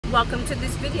welcome to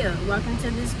this video. Welcome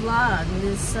to this vlog.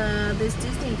 This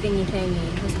Disney thingy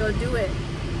thingy. Let's go do it.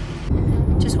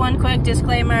 Just one quick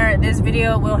disclaimer. This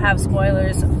video will have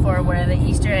spoilers for where the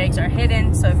Easter eggs are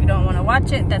hidden. So if you don't want to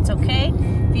watch it, that's okay.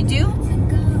 If you do,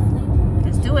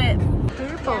 let's do it.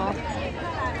 Purple.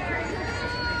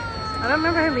 I don't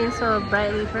remember her being so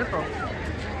brightly purple.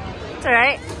 It's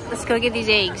alright. Let's go get these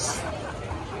eggs.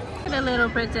 The little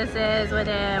princesses with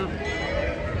them.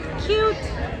 Cute.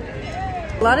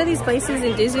 A lot of these places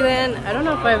in Disneyland, I don't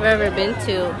know if I've ever been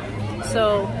to.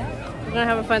 So we're gonna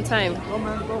have a fun time.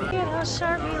 Look at how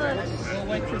sharp he looks.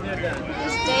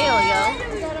 It's Dale,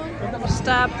 yo.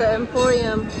 Stop the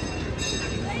Emporium.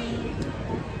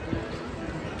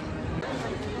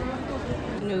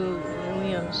 New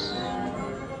wheels.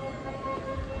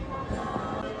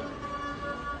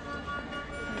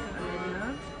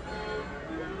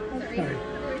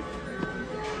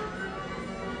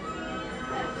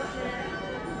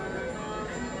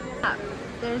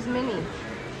 There's Minnie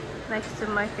next to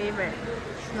my favorite,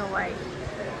 Snow White.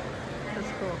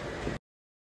 That's cool.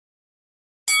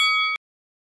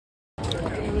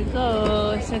 Here we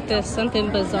go. It's at the something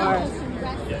bazaar.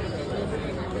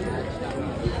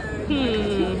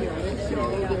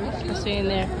 What's in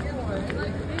there?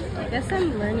 I guess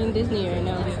I'm learning Disney right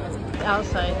now.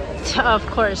 Outside, of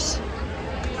course.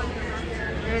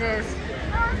 There it is.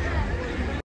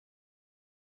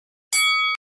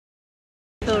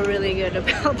 I feel really good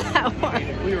about that one.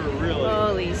 We were really.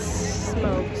 Holy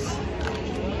smokes.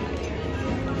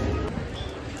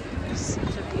 It's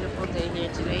such a beautiful day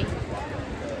here today.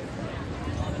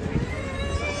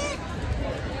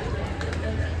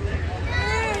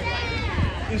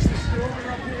 Is the stroller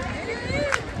up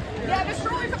here? Yeah, the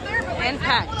stroller's up there. But And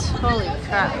packed. Holy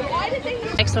crap.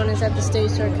 Next one is at the Stage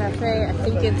Store Cafe. I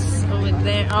think it's over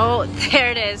there. Oh,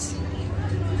 there it is.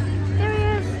 There he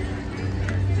is.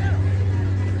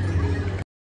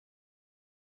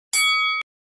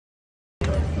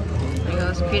 There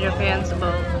goes Peter Pan's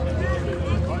boat.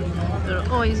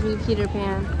 There'll always be Peter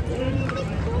Pan.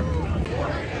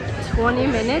 20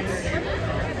 minutes?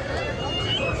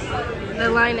 The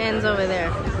line ends over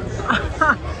there.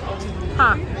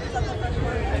 Huh.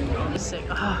 Sick.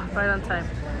 Oh, right on time.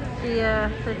 They're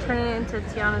turning it into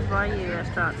Tiana's Bayou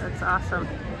restaurant. That's awesome.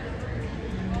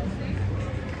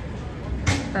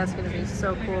 That's gonna be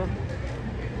so cool.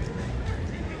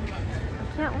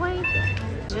 I can't wait.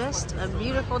 Just a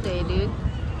beautiful day, dude.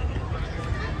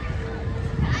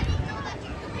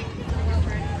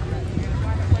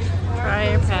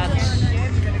 Briar Patch.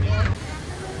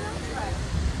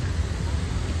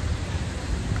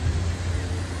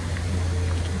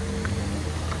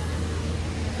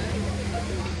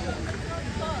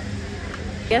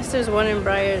 I guess there's one in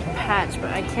Briar Patch, but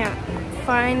I can't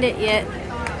find it yet.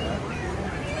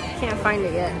 Can't find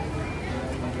it yet.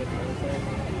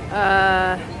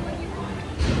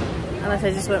 Unless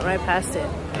I just went right past it.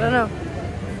 I don't know.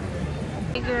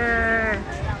 Bigger.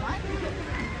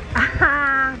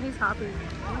 He's hopping.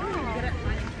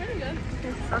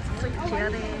 It's so sweet,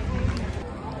 jelly.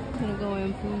 I'm gonna go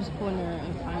in Pooh's Corner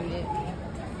and find it.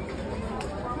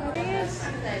 There it is.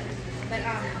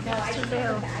 That's the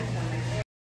bill.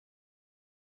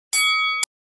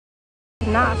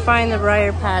 Not find the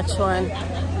Briar Patch one.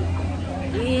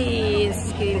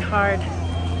 It's getting hard.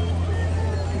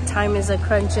 The time is a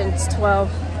crunch and it's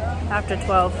 12. After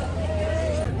 12.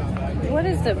 What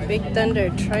is the Big Thunder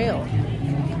Trail?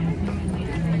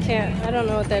 I don't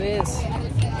know what that is.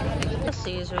 Let's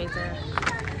see, it's right there.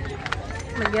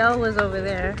 Miguel was over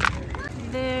there.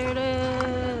 There it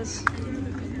is.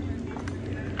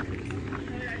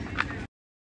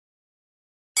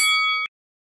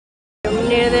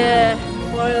 Near the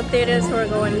Royal Theater, so we're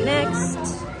going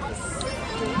next.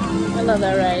 I love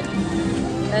that ride.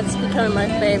 That's becoming my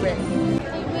favorite.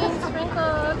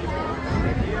 Sprinkled.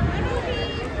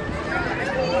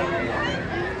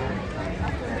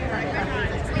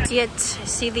 See it.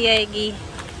 See the eggie.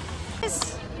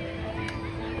 Yes.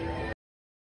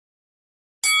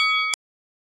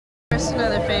 Here's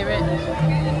another favorite.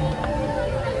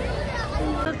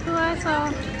 Look who I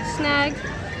saw. Snag.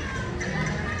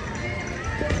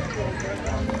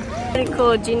 Pretty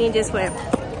cool. Genie just went.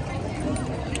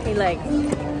 He like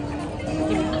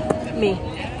me.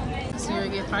 See if we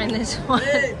can find this one.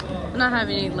 I'm not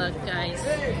having any luck, guys.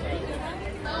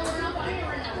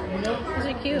 These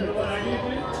are cute.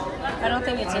 I don't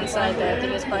think it's inside though. I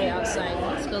think it's probably outside.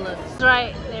 Let's go look.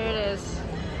 Right, there it is.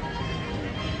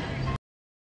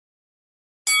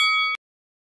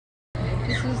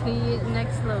 This is the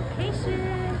next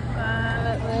location.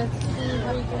 Let's see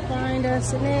if we can find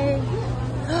us an egg.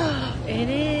 It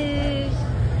is.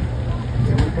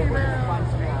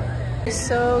 It's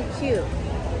so cute.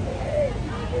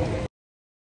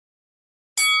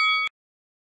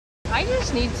 I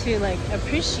just need to like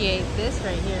appreciate this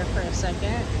right here for a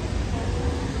second.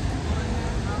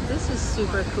 This is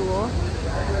super cool.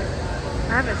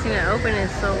 I haven't seen it open in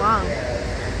so long.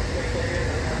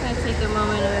 I'm gonna take a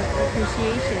moment of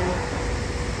appreciation.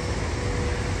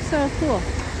 So cool.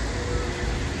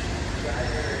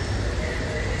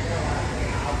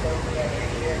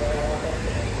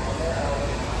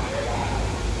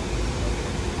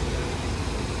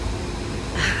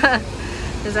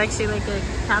 There's actually like a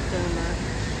captain in there.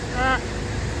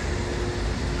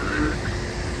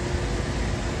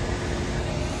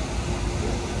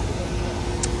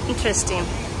 Interesting.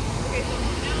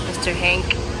 Mr. Hank.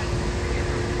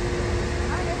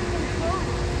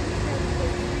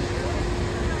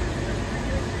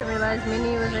 I realized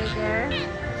Minnie was right there.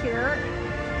 Cute.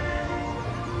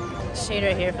 Shade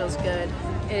right here feels good.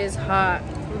 It is hot.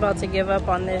 I'm about to give up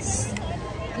on this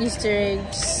Easter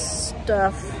egg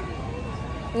stuff.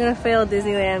 I'm gonna fail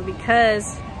Disneyland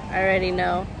because I already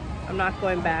know I'm not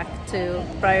going back to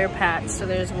Briar Patch. So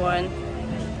there's one.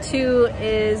 2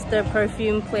 is the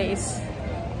perfume place.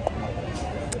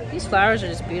 These flowers are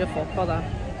just beautiful. Hold on.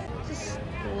 Just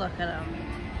look at them.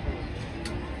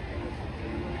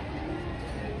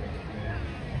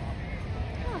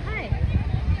 Oh, hi.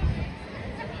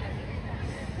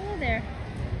 Hello there.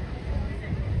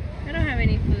 I don't have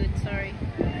any food, sorry.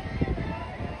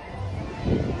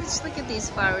 Just look at these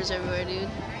flowers everywhere, dude.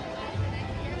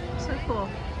 So cool.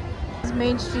 It's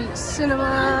Main Street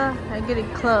Cinema. I get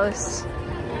it close. I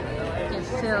can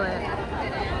feel it.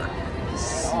 Let's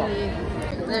see.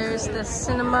 There's the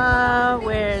cinema.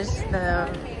 Where's the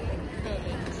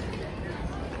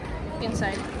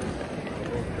inside?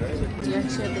 Do you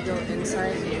actually have to go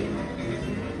inside?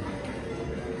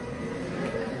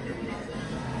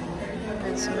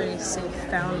 And somebody say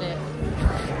found it.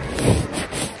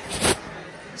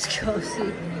 Let's go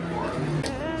see.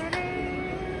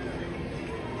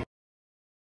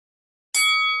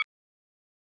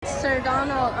 Sir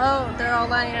Donald. Oh, they're all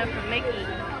lining up for Mickey.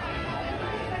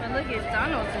 But look at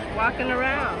Donald just walking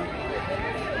around.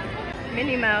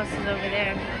 Minnie Mouse is over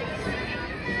there.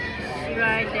 She's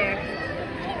right there.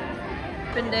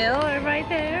 Bendale are right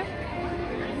there.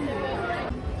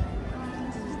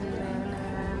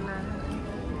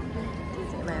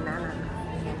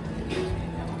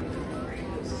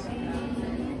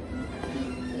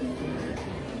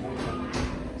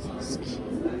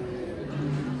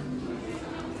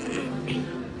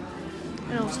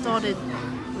 It all started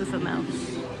with a mouse.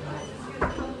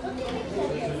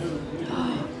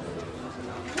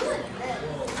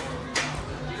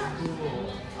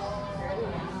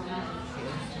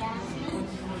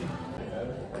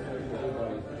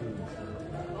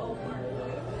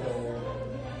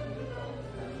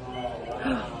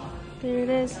 There it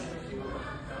is.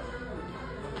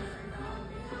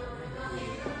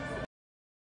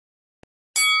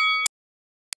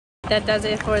 That does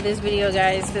it for this video,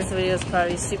 guys. This video is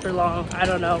probably super long. I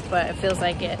don't know, but it feels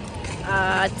like it.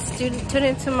 Tune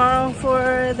in tomorrow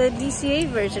for the DCA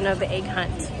version of the egg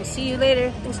hunt. We'll see you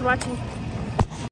later. Thanks for watching.